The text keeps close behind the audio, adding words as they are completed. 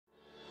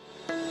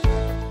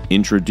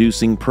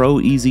Introducing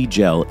ProEZ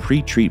Gel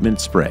Pre-Treatment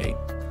Spray,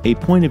 a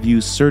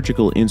point-of-use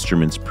surgical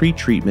instruments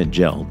pre-treatment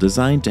gel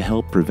designed to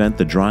help prevent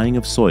the drying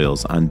of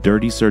soils on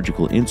dirty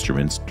surgical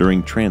instruments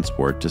during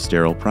transport to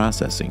sterile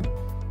processing.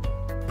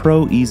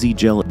 ProEZ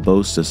Gel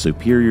boasts a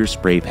superior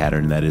spray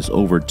pattern that is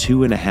over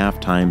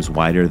 2.5 times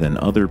wider than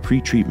other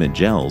pre-treatment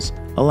gels,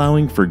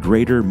 allowing for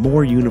greater,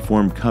 more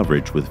uniform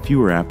coverage with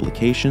fewer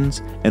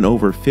applications and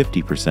over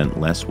 50%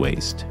 less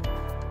waste.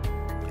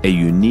 A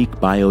unique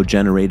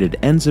bio-generated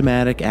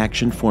enzymatic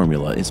action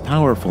formula is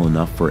powerful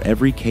enough for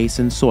every case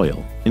and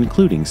soil,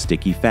 including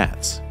sticky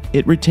fats.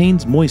 It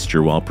retains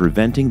moisture while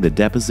preventing the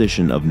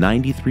deposition of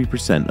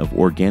 93% of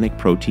organic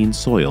protein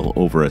soil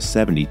over a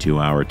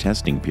 72-hour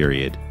testing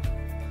period.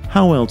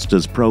 How else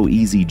does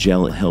ProEZ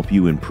Gel help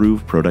you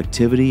improve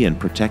productivity and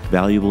protect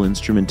valuable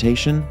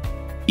instrumentation?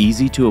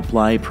 Easy to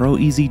apply,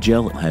 ProEZ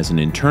Gel has an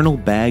internal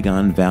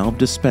bag-on valve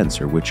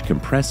dispenser which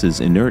compresses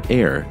inert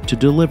air to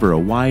deliver a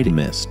wide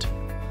mist.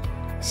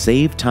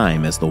 Save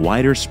time as the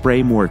wider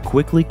spray more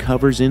quickly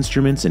covers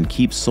instruments and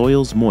keeps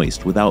soils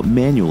moist without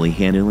manually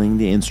handling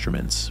the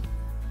instruments.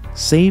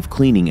 Save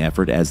cleaning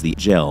effort as the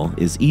gel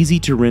is easy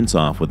to rinse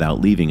off without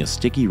leaving a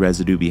sticky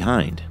residue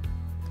behind.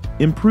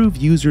 Improve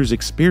users'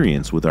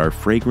 experience with our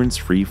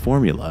fragrance-free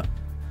formula.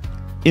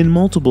 In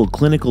multiple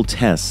clinical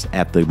tests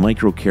at the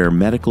MicroCare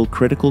Medical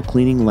Critical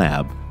Cleaning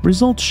Lab,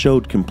 results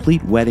showed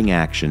complete wetting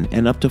action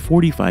and up to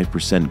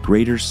 45%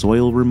 greater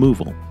soil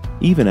removal,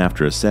 even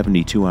after a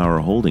 72-hour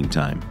holding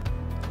time.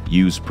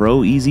 Use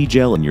ProEZ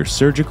Gel in your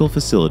surgical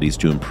facilities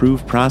to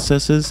improve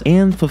processes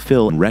and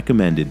fulfill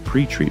recommended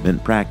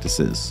pre-treatment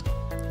practices.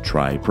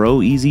 Try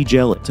ProEZ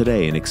Gel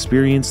today and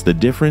experience the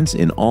difference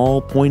in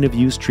all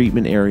point-of-use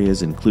treatment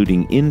areas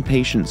including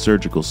inpatient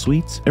surgical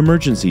suites,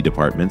 emergency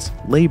departments,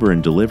 labor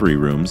and delivery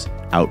rooms,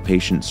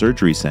 outpatient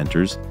surgery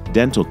centers,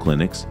 dental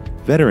clinics,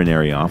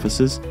 veterinary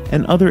offices,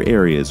 and other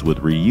areas with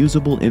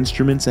reusable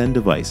instruments and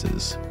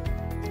devices.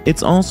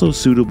 It's also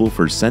suitable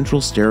for central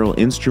sterile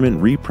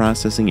instrument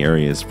reprocessing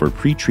areas for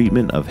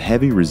pre-treatment of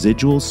heavy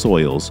residual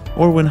soils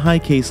or when high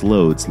case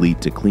loads lead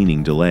to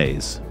cleaning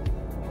delays.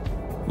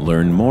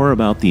 Learn more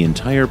about the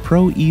entire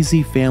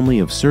ProEZ family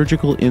of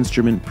surgical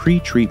instrument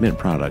pre-treatment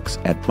products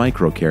at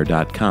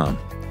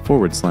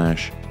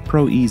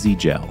microcare.com/ProEZ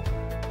Gel.